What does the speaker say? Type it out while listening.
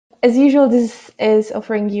as usual, this is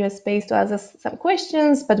offering you a space to ask us some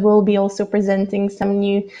questions, but we'll be also presenting some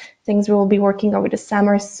new things we will be working over the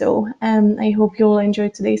summer. So I hope you'll enjoy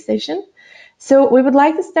today's session. So we would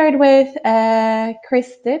like to start with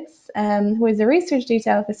Chris Tibbs, who is a research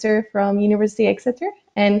data officer from University of Exeter.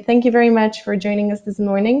 And thank you very much for joining us this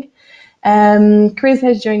morning. Chris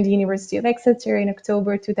has joined the University of Exeter in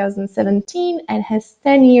October 2017 and has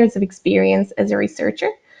 10 years of experience as a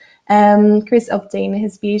researcher. Chris obtained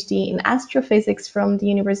his PhD in astrophysics from the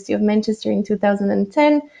University of Manchester in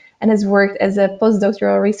 2010 and has worked as a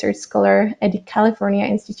postdoctoral research scholar at the California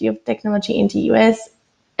Institute of Technology in the US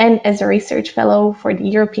and as a research fellow for the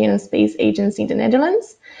European Space Agency in the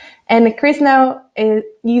Netherlands. And Chris now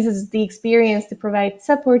uses the experience to provide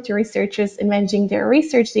support to researchers in managing their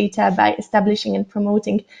research data by establishing and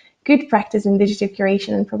promoting good practice in digital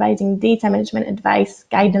curation and providing data management advice,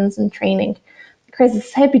 guidance, and training. Chris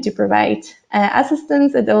is happy to provide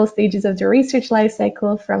assistance at all stages of the research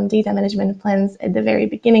lifecycle, from data management plans at the very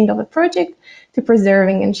beginning of a project to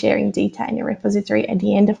preserving and sharing data in a repository at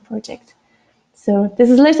the end of project. So this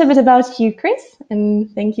is a little bit about you, Chris, and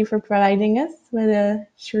thank you for providing us with a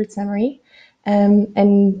short summary.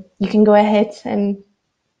 And you can go ahead and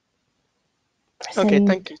present.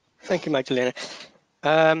 Okay, thank you, Magdalena.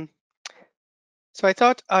 So I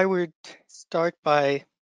thought I would start by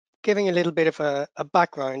giving a little bit of a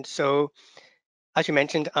background. So as you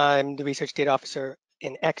mentioned, I'm the research data officer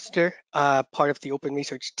in Exeter, part of the open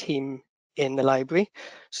research team in the library.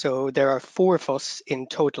 So there are 4 of us in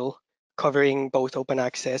total covering both open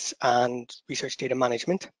access and research data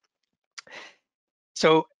management.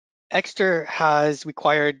 So Exeter has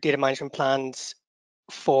required data management plans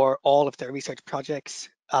for all of their research projects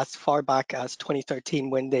as far back as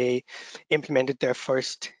 2013, when they implemented their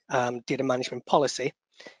first data management policy.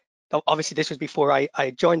 Obviously, this was before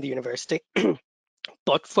I joined the university,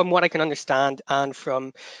 but from what I can understand and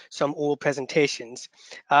from some old presentations,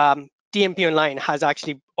 DMPonline has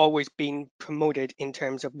actually always been promoted in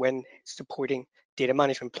terms of when supporting data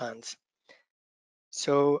management plans.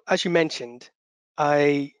 So as you mentioned,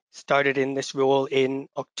 I started in this role in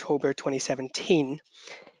October 2017.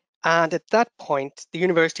 And at that point, the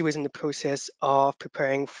university was in the process of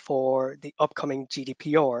preparing for the upcoming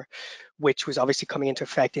GDPR, which was obviously coming into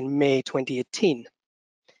effect in May 2018.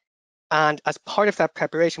 And as part of that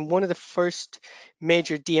preparation, one of the first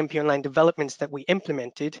major DMPonline developments that we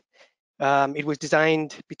implemented, it was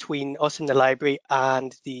designed between us in the library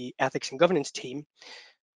and the ethics and governance team,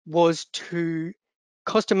 was to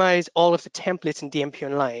customize all of the templates in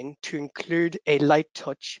DMPonline to include a light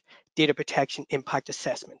touch data protection impact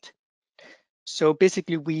assessment. So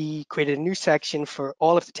basically, we created a new section for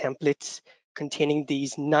all of the templates containing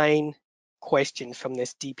these 9 questions from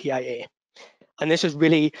this DPIA. And this was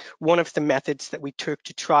really one of the methods that we took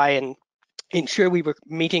to try and ensure we were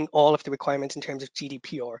meeting all of the requirements in terms of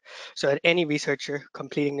GDPR, so that any researcher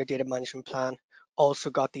completing their data management plan also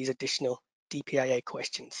got these additional DPIA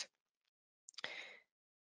questions.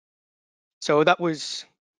 So that was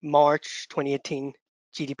March 2018,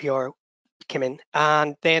 GDPR came in.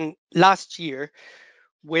 And then last year,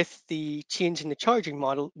 with the change in the charging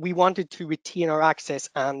model, we wanted to retain our access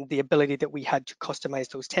and the ability that we had to customize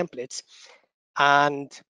those templates.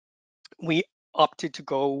 And we opted to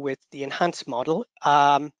go with the enhanced model.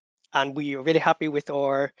 And we are really happy with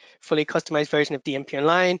our fully customized version of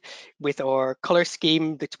DMPonline, with our color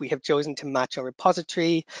scheme that we have chosen to match our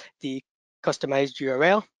repository, the customized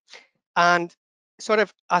URL. And sort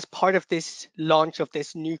of as part of this launch of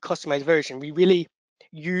this new customized version, we really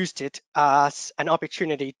used it as an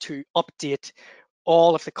opportunity to update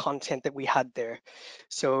all of the content that we had there.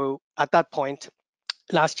 So at that point,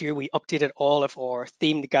 last year, we updated all of our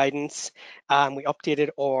themed guidance. We updated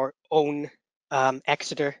our own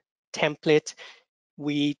Exeter template.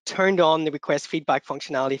 We turned on the request feedback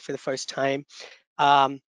functionality for the first time,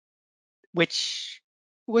 which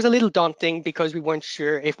was a little daunting because we weren't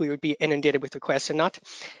sure if we would be inundated with requests or not.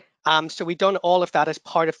 So we've done all of that as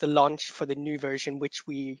part of the launch for the new version, which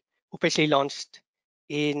we officially launched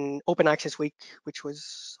in Open Access Week, which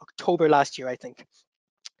was October last year, I think.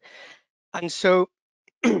 And so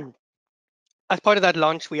as part of that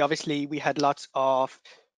launch, we had lots of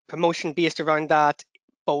promotion based around that,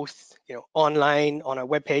 both online on our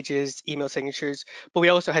web pages, email signatures, but we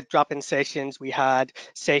also had drop-in sessions. We had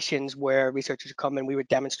sessions where researchers would come and we would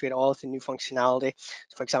demonstrate all of the new functionality.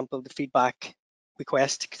 For example, the feedback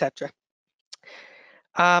request, etc.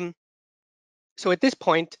 So at this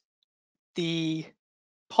point, the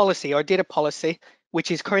policy, our data policy,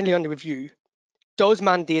 which is currently under review, does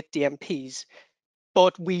mandate DMPs,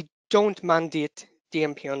 but we don't mandate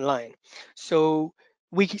DMPonline. So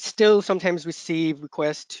We still sometimes receive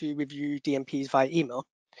requests to review DMPs via email,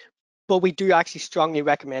 but we do actually strongly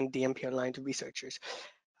recommend DMP Online to researchers.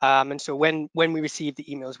 And so when we receive the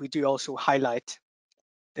emails, we do also highlight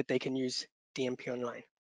that they can use DMP Online.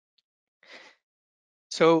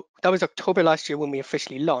 So that was October last year when we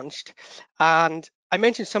officially launched. And I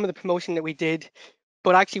mentioned some of the promotion that we did,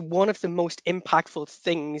 but actually one of the most impactful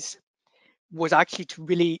things was actually to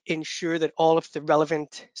really ensure that all of the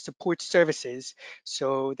relevant support services,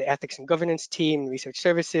 so the ethics and governance team, research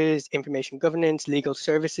services, information governance, legal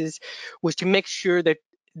services, was to make sure that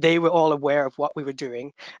they were all aware of what we were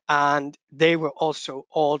doing, and they were also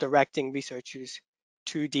all directing researchers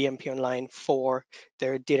to DMP Online for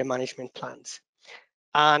their data management plans.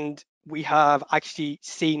 And we have actually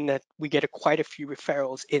seen that we get quite a few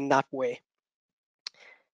referrals in that way.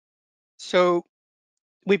 So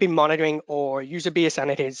we've been monitoring our user base,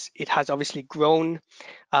 and it has obviously grown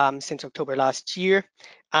since October last year.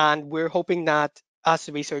 And we're hoping that as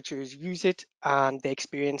the researchers use it and they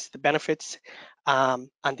experience the benefits and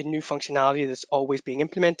the new functionality that's always being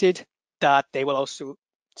implemented, that they will also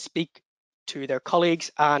speak to their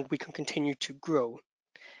colleagues and we can continue to grow.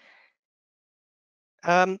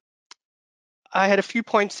 I had a few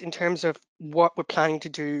points in terms of what we're planning to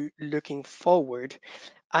do looking forward.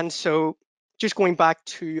 And so just going back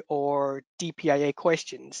to our DPIA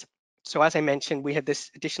questions. So as I mentioned, we had this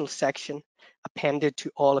additional section appended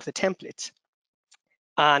to all of the templates.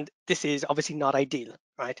 And this is obviously not ideal,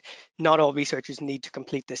 right? Not all researchers need to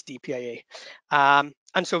complete this DPIA. And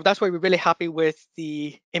so that's why we're really happy with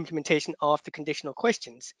the implementation of the conditional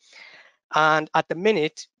questions. And at the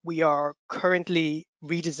minute, we are currently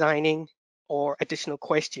redesigning our additional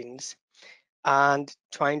questions and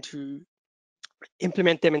trying to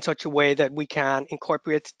implement them in such a way that we can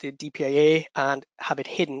incorporate the DPIA and have it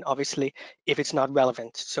hidden, obviously, if it's not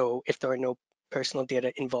relevant. So if there are no personal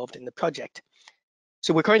data involved in the project.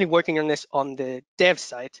 So we're currently working on this on the dev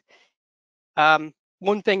side.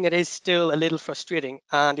 One thing that is still a little frustrating,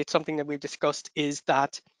 and it's something that we've discussed, is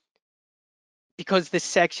that because this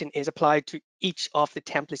section is applied to each of the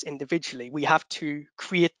templates individually, we have to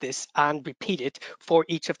create this and repeat it for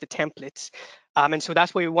each of the templates. And so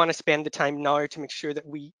that's why we want to spend the time now to make sure that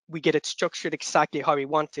we get it structured exactly how we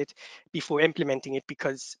want it before implementing it,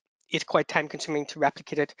 because it's quite time consuming to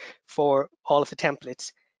replicate it for all of the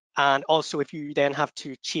templates. And also if you then have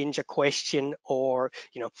to change a question, or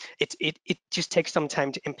it just takes some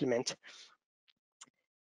time to implement.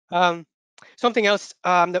 Something else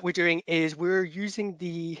that we're doing is we're using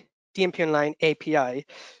the DMPonline API.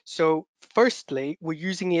 So firstly, we're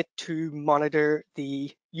using it to monitor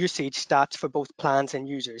the usage stats for both plans and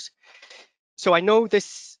users. So I know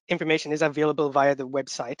this information is available via the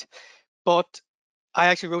website, but I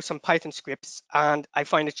actually wrote some Python scripts, and I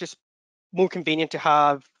find it's just more convenient to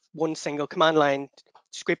have one single command line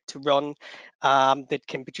script to run that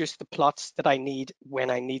can produce the plots that I need when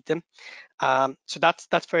I need them. So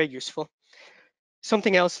that's very useful.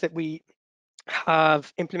 Something else that we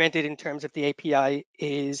have implemented in terms of the API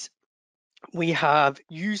is we have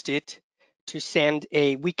used it to send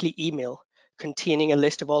a weekly email containing a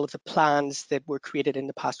list of all of the plans that were created in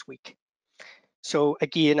the past week. So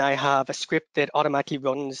again, I have a script that automatically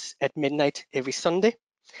runs at midnight every Sunday.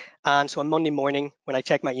 And so on Monday morning, when I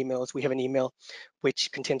check my emails, we have an email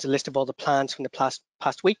which contains a list of all the plans from the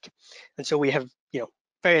past week. And so we have,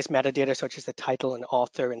 various metadata such as the title and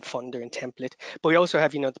author and funder and template. But we also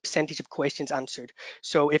have, the percentage of questions answered.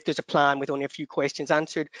 So if there's a plan with only a few questions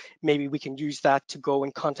answered, maybe we can use that to go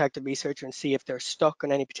and contact the researcher and see if they're stuck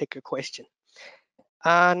on any particular question.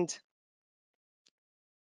 And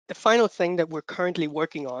the final thing that we're currently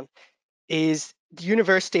working on is the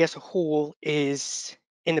university as a whole is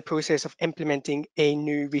in the process of implementing a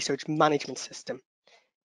new research management system.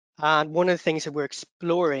 And one of the things that we're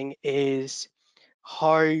exploring is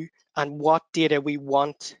how and what data we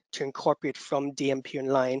want to incorporate from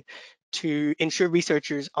DMPonline to ensure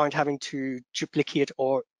researchers aren't having to duplicate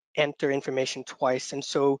or enter information twice. And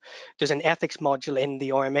so there's an ethics module in the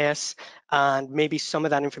RMS, and maybe some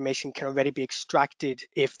of that information can already be extracted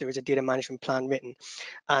if there is a data management plan written.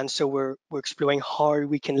 And so we're exploring how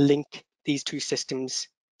we can link these two systems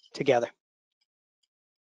together.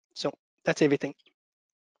 So that's everything.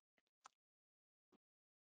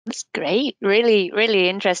 That's great. Really, really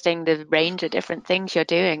interesting, the range of different things you're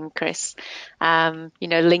doing, Chris.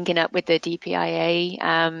 Linking up with the DPIA,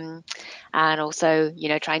 and also,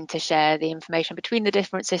 trying to share the information between the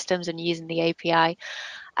different systems and using the API.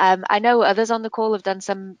 I know others on the call have done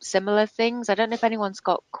some similar things. I don't know if anyone's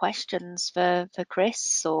got questions for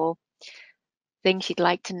Chris or things you'd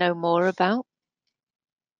like to know more about.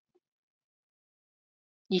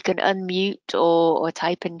 You can unmute or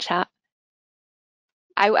type in chat.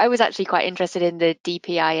 I was actually quite interested in the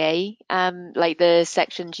DPIA, like the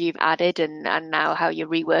sections you've added and now how you're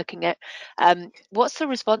reworking it. What's the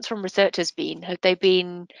response from researchers been? Have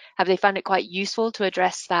they found it quite useful to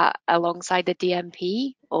address that alongside the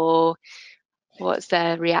DMP, or what's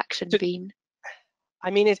their reaction So, been?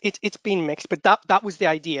 I mean, it's been mixed, but that was the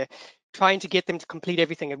idea, trying to get them to complete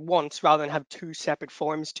everything at once rather than have two separate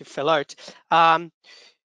forms to fill out.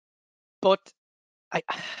 But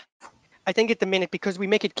I I think at the minute, because we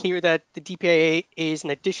make it clear that the DPIA is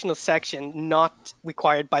an additional section not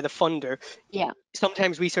required by the funder, Yeah.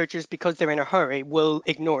 sometimes researchers, because they're in a hurry, will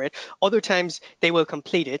ignore it. Other times they will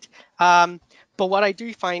complete it. But what I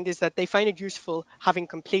do find is that they find it useful having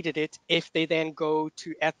completed it if they then go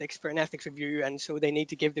to ethics for an ethics review, and so they need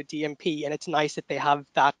to give their DMP, and it's nice that they have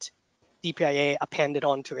that DPIA appended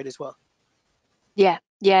onto it as well.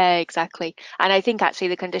 Yeah, exactly. And I think actually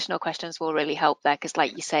the conditional questions will really help there because,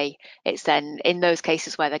 like you say, it's then in those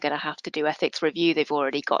cases where they're going to have to do ethics review, they've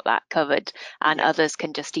already got that covered, and Yeah. others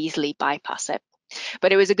can just easily bypass it.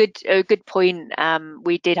 But it was a good point.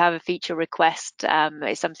 We did have a feature request.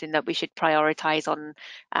 It's something that we should prioritize on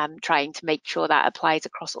trying to make sure that applies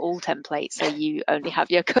across all templates, so you only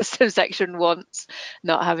have your custom section once,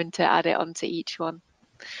 not having to add it onto each one.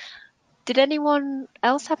 Did anyone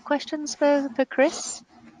else have questions for Chris?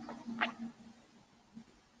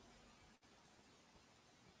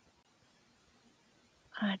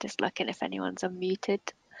 Just looking if anyone's unmuted.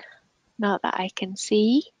 Not that I can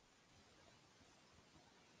see.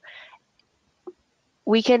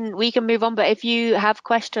 We can move on, but if you have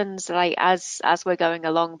questions like as we're going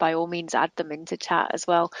along, by all means add them into chat as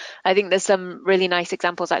well. I think there's some really nice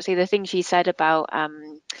examples actually. The things she said about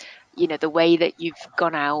the way that you've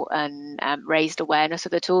gone out and raised awareness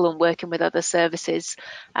of the tool and working with other services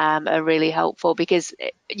are really helpful, because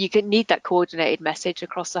you can need that coordinated message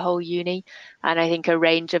across the whole uni. And I think a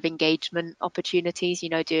range of engagement opportunities,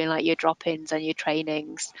 doing like your drop-ins and your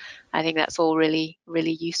trainings, I think that's all really,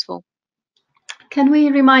 really useful. Can we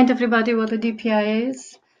remind everybody what the DPI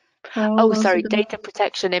is? Oh, sorry, data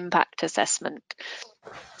protection impact assessment.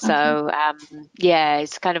 So yeah,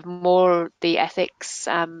 it's kind of more the ethics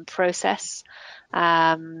process,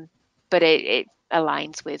 but it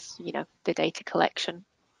aligns with the data collection.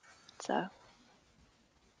 So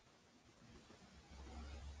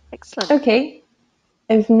excellent. Okay.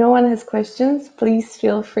 If no one has questions, please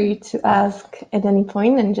feel free to ask at any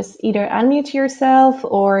point and just either unmute yourself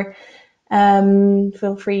or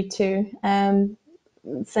feel free to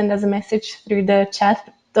send us a message through the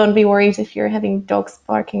chat. Don't be worried if you're having dogs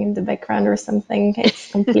barking in the background or something.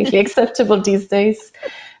 It's completely acceptable these days.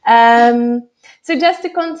 So just to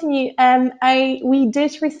continue, we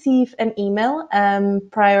did receive an email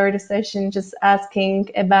prior to the session just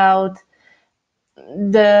asking about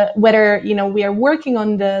whether we are working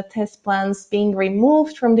on the test plans being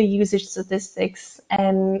removed from the usage statistics.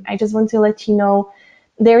 And I just want to let you know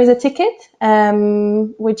there is a ticket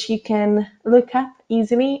which you can look up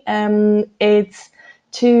easily. It's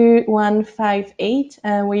 2158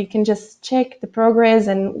 where you can just check the progress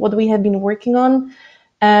and what we have been working on.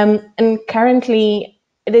 And currently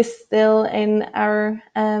it is still in our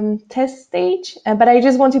test stage, but I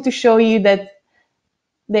just wanted to show you that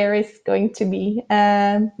there is going to be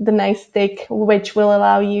the nice tick which will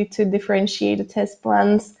allow you to differentiate the test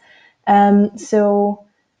plans. So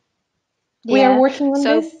we are working on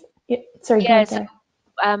this. Yeah, sorry, go ahead.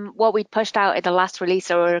 What we'd pushed out in the last release,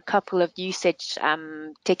 there were a couple of usage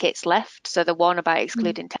tickets left. So the one about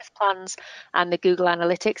excluding test plans and the Google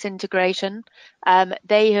Analytics integration,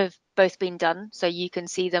 they have both been done. So you can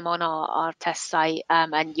see them on our test site,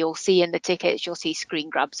 and you'll see in the tickets, you'll see screen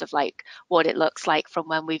grabs of like what it looks like from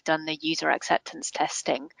when we've done the user acceptance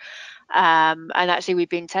testing. And actually, we've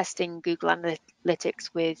been testing Google Analytics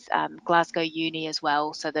with Glasgow Uni as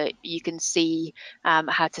well, so that you can see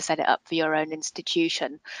how to set it up for your own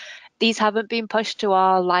institution. These haven't been pushed to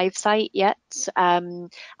our live site yet.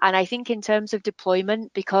 And I think in terms of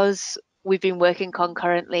deployment, because we've been working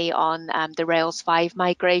concurrently on the Rails 5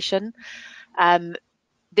 migration,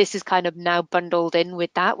 this is kind of now bundled in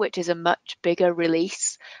with that, which is a much bigger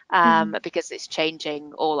release because it's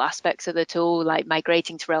changing all aspects of the tool. Like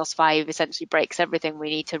migrating to Rails 5 essentially breaks everything. We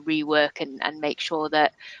need to rework and make sure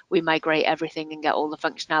that we migrate everything and get all the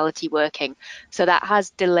functionality working. So that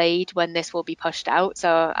has delayed when this will be pushed out.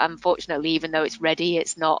 So unfortunately, even though it's ready,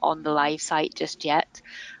 it's not on the live site just yet.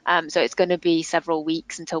 So it's going to be several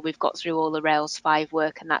weeks until we've got through all the Rails 5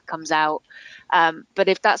 work and that comes out. But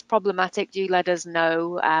if that's problematic, do let us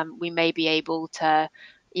know. We may be able to,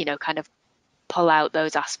 kind of pull out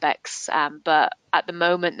those aspects, but at the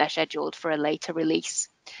moment they're scheduled for a later release.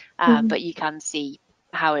 But you can see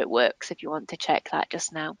how it works if you want to check that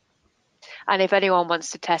just now. And if anyone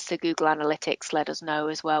wants to test the Google Analytics, let us know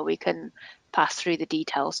as well. We can pass through the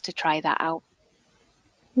details to try that out.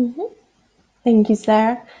 Thank you,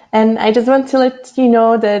 Sarah. And I just want to let you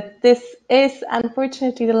know that this is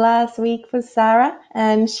unfortunately the last week for Sarah,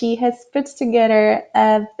 and she has put together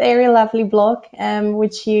a very lovely blog,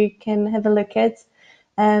 which you can have a look at.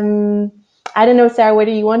 I don't know, Sarah,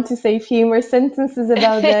 whether you want to say a few more sentences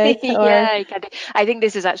about that, or Yeah, I think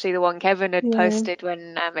this is actually the one Kevin had posted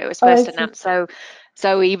when it was first announced.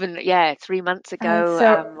 So even 3 months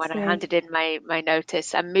ago, when I handed in my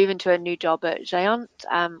notice, I'm moving to a new job at Géant,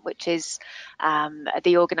 which is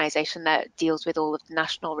the organisation that deals with all of the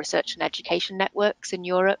national research and education networks in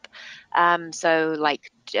Europe. So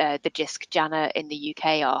like the JISC JANA in the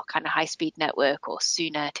UK, or kind of high-speed network, or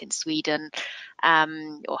SUNET in Sweden,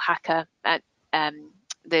 or HACA at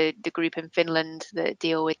the group in Finland that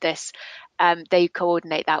deal with this. They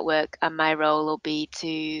coordinate that work, and my role will be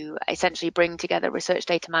to essentially bring together research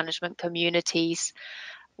data management communities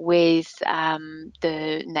with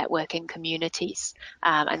the networking communities,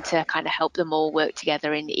 and to kind of help them all work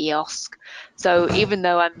together in EOSC. So even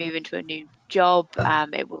though I'm moving to a new job,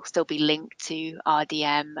 it will still be linked to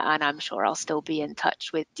RDM, and I'm sure I'll still be in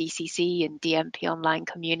touch with DCC and DMPonline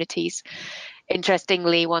communities.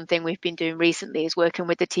 Interestingly, one thing we've been doing recently is working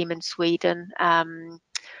with the team in Sweden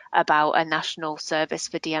about a national service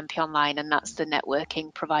for DMPonline, and that's the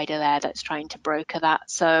networking provider there that's trying to broker that.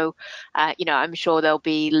 So, I'm sure there'll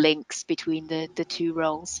be links between the two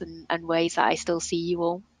roles and ways that I still see you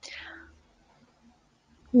all.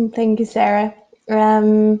 Thank you, Sarah.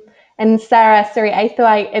 And Sarah, sorry, I thought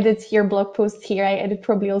I edited your blog post here. I edited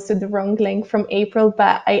probably also the wrong link from April,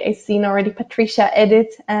 but I seen already Patricia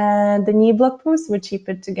edit the new blog post, which she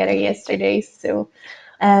put together yesterday. So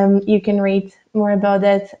you can read more about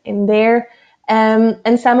that in there.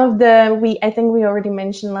 And some of I think we already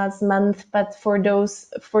mentioned last month, but for those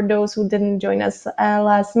who didn't join us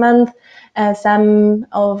last month, some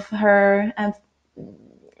of her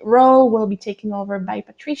role will be taken over by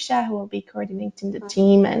Patricia, who will be coordinating the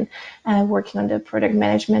team and working on the product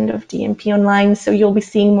management of DMPonline. So you'll be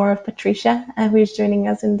seeing more of Patricia, who is joining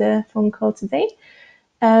us in the phone call today.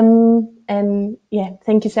 And yeah,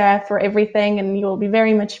 thank you, Sarah, for everything, and you will be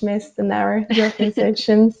very much missed in our drop-in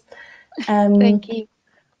sessions. Thank you.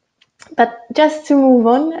 But just to move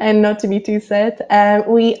on and not to be too sad,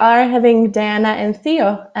 we are having Diana and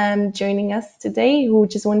Theo joining us today, who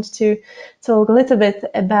just wanted to talk a little bit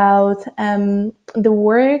about the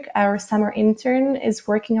work our summer intern is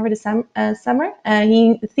working over the summer.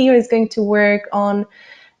 Theo is going to work on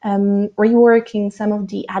reworking some of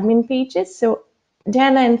the admin pages. So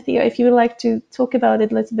Diana and Theo, if you would like to talk about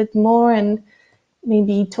it a little bit more and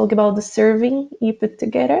maybe talk about the survey you put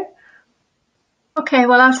together. Okay,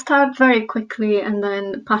 well, I'll start very quickly and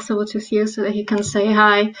then pass over to Theo so that he can say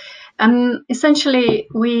hi. Essentially,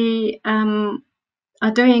 we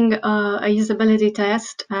are doing a usability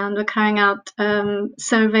test, and we're carrying out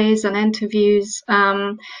surveys and interviews,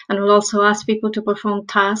 and we'll also ask people to perform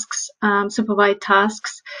tasks, supervised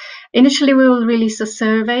tasks. Initially, we will release a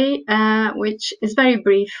survey, which is very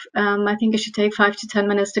brief. I think it should take 5 to 10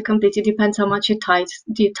 minutes to complete. It depends how much you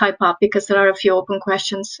type up, because there are a few open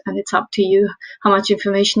questions, and it's up to you how much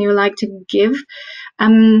information you would like to give.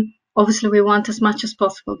 Obviously, we want as much as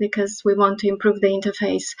possible because we want to improve the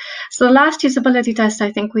interface. So the last usability test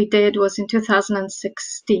I think we did was in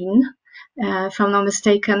 2016, if I'm not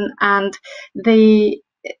mistaken. And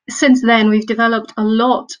since then, we've developed a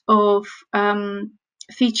lot of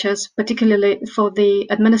features, particularly for the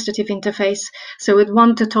administrative interface. So we'd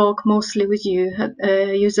want to talk mostly with you,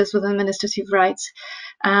 users with administrative rights.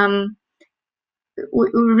 We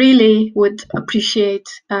really would appreciate,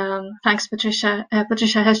 thanks Patricia.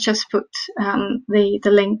 Patricia has just put the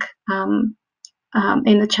link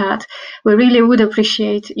in the chat. We really would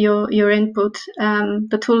appreciate your input.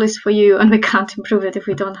 The tool is for you, and we can't improve it if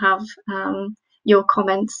we don't have your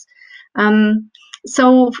comments.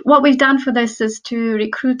 So what we've done for this is to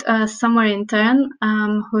recruit a summer intern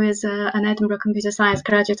who is an Edinburgh computer science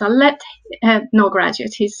graduate. No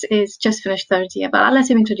graduate, he's just finished third year, but I'll let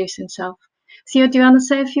him introduce himself. Theo, do you want to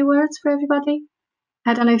say a few words for everybody?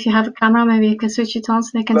 I don't know if you have a camera, maybe you can switch it on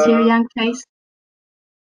so they can see your young face.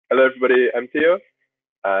 Hello everybody, I'm Theo,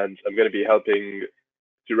 and I'm going to be helping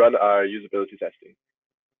to run our usability testing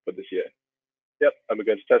for this year. Yep, and we're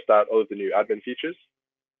going to test out all of the new admin features,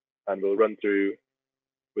 and we'll run through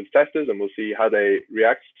with testers, and we'll see how they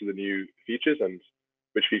react to the new features and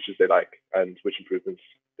which features they like and which improvements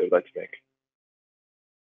they would like to make.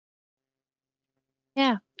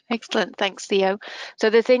 Yeah, excellent. Thanks, Theo. So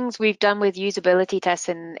the things we've done with usability tests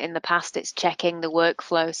in the past, it's checking the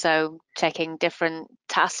workflow. So checking different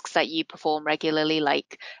tasks that you perform regularly,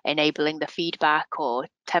 like enabling the feedback or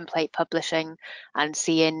template publishing, and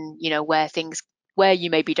seeing, where you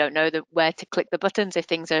maybe don't know where to click the buttons if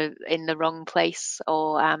things are in the wrong place,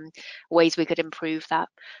 or ways we could improve that.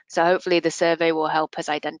 So hopefully the survey will help us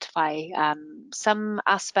identify some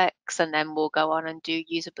aspects, and then we'll go on and do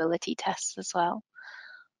usability tests as well.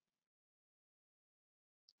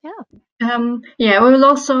 Yeah, we will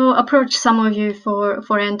also approach some of you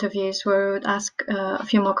for interviews where we would ask a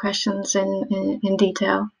few more questions in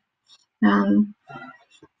detail.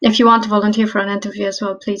 If you want to volunteer for an interview as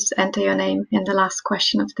well, please enter your name in the last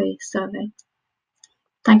question of the survey.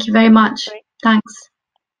 Thank you very much. Great. Thanks.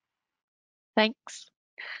 Thanks.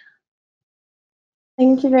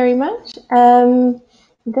 Thank you very much.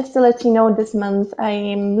 Just to let you know, this month I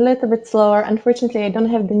am a little bit slower. Unfortunately, I don't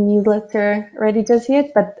have the newsletter ready just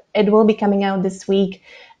yet, but it will be coming out this week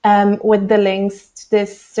with the links to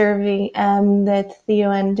this survey that Theo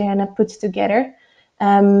and Diana put together.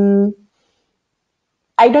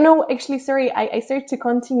 I don't know, actually, sorry, I started to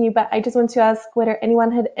continue, but I just want to ask whether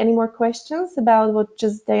anyone had any more questions about what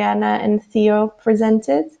just Diana and Theo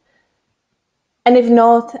presented. And if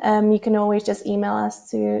not, you can always just email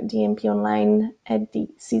us to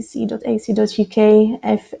dmponline@dcc.ac.uk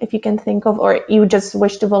if you can think of, or you just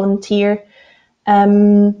wish to volunteer.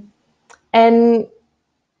 And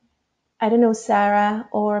I don't know, Sarah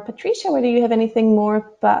or Patricia, whether you have anything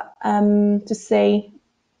more to say.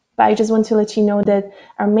 But I just want to let you know that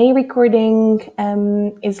our main recording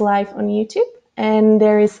is live on YouTube, and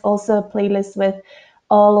there is also a playlist with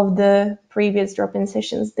all of the previous drop-in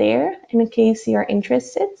sessions there, in case you are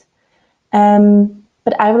interested.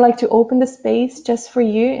 But I would like to open the space just for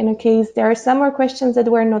you in case there are some more questions that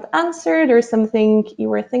were not answered or something you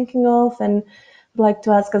were thinking of and would like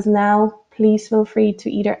to ask us now. Please feel free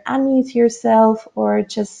to either unmute yourself or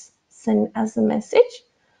just send us a message.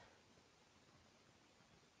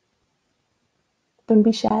 Don't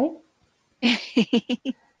be shy.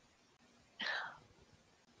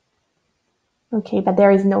 Okay, but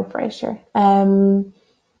there is no pressure.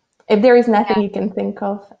 If there is nothing you can think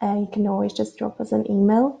of, you can always just drop us an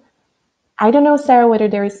email. I don't know, Sarah, whether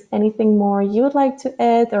there is anything more you would like to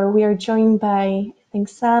add, or we are joined by, I think,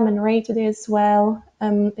 Sam and Ray today as well.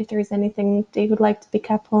 If there is anything they would like to pick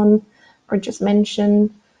up on or just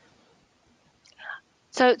mention.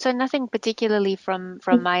 So nothing particularly from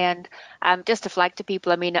my end. Just to flag to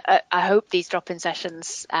people, I mean, I hope these drop-in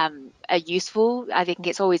sessions are useful. I think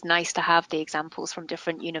it's always nice to have the examples from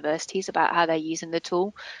different universities about how they're using the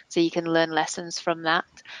tool, so you can learn lessons from that,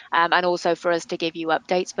 and also for us to give you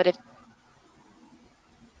updates. But if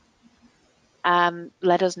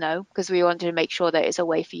let us know, because we want to make sure that it's a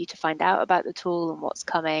way for you to find out about the tool and what's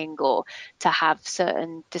coming, or to have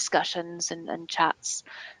certain discussions and chats.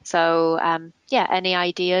 So yeah, any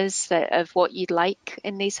ideas of what you'd like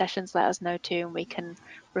in these sessions, let us know too, and we can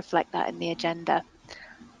reflect that in the agenda.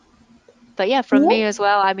 But yeah, from me as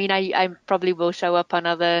well, I mean, I probably will show up on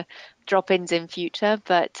other drop-ins in future,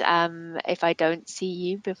 but if I don't see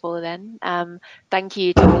you before then, thank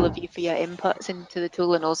you to all of you for your inputs into the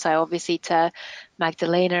tool, and also obviously to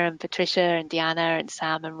Magdalena and Patricia and Diana and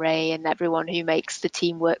Sam and Ray and everyone who makes the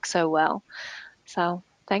team work so well. So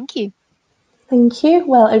thank you. Thank you.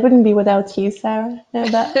 Well, it wouldn't be without you, Sarah,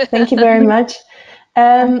 but thank you very much.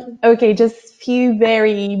 Okay, just few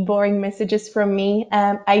very boring messages from me.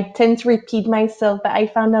 I tend to repeat myself, but I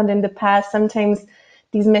found out in the past sometimes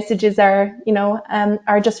these messages are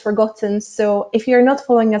just forgotten. So if you're not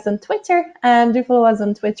following us on Twitter, do follow us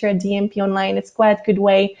on Twitter at DMPonline. It's quite a good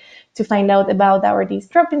way to find out about these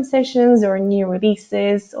drop-in sessions or new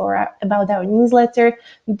releases or about our newsletter.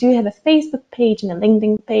 We do have a Facebook page and a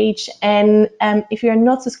LinkedIn page. And if you're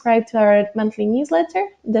not subscribed to our monthly newsletter,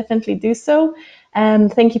 definitely do so.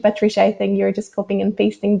 Thank you, Patricia. I think you're just copying and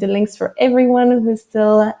pasting the links for everyone who's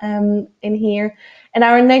still in here. And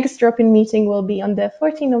our next drop-in meeting will be on the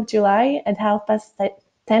 14th of July at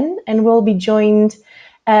 10:30, and we'll be joined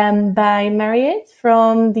by Mariette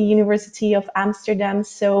from the University of Amsterdam.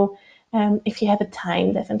 So if you have a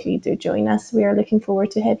time, definitely do join us. We are looking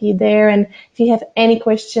forward to have you there. And if you have any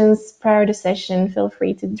questions prior to session, feel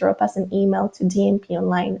free to drop us an email to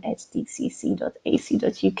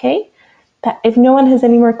dmponline@dcc.ac.uk. But if no one has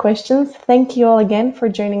any more questions, thank you all again for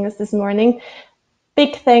joining us this morning.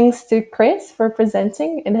 Big thanks to Chris for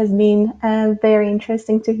presenting. It has been very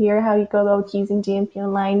interesting to hear how you go about using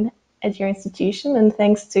DMPonline at your institution. And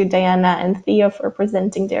thanks to Diana and Theo for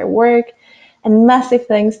presenting their work. And massive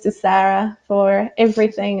thanks to Sarah for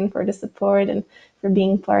everything and for the support and for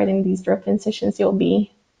being part in these drop-in sessions. You'll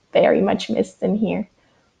be very much missed in here.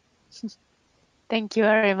 Thank you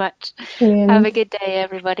very much. Brilliant. Have a good day,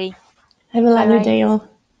 everybody. Have a lovely Bye-bye. day all.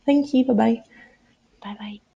 Thank you. Bye-bye. Bye-bye.